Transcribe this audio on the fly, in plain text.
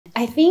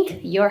I think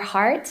your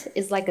heart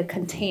is like a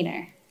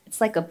container. It's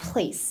like a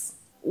place.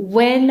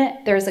 When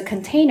there's a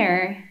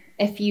container,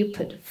 if you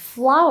put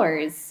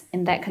flowers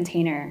in that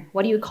container,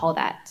 what do you call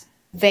that?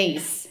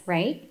 Vase,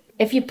 right?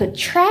 If you put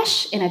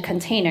trash in a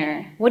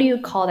container, what do you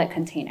call that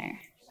container?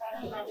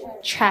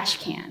 Trash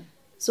can.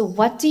 So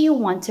what do you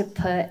want to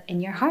put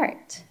in your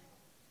heart?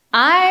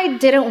 I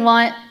didn't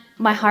want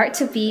my heart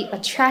to be a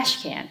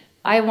trash can.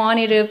 I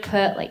wanted to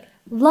put like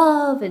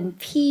love and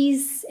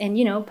peace and,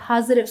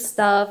 positive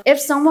stuff. If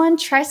someone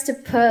tries to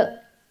put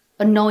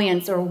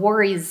annoyance or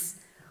worries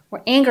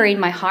or anger in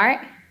my heart,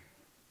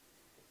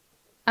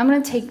 I'm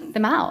going to take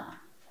them out.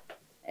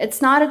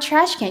 It's not a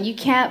trash can. You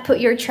can't put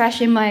your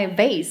trash in my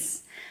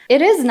vase.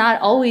 It is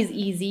not always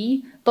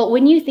easy, but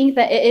when you think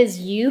that it is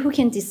you who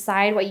can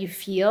decide what you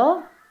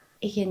feel,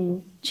 it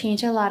can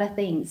change a lot of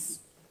things.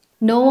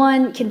 No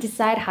one can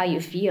decide how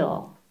you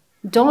feel.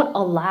 Don't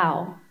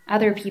allow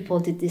other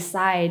people to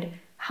decide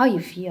how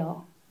you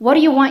feel. What do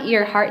you want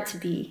your heart to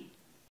be?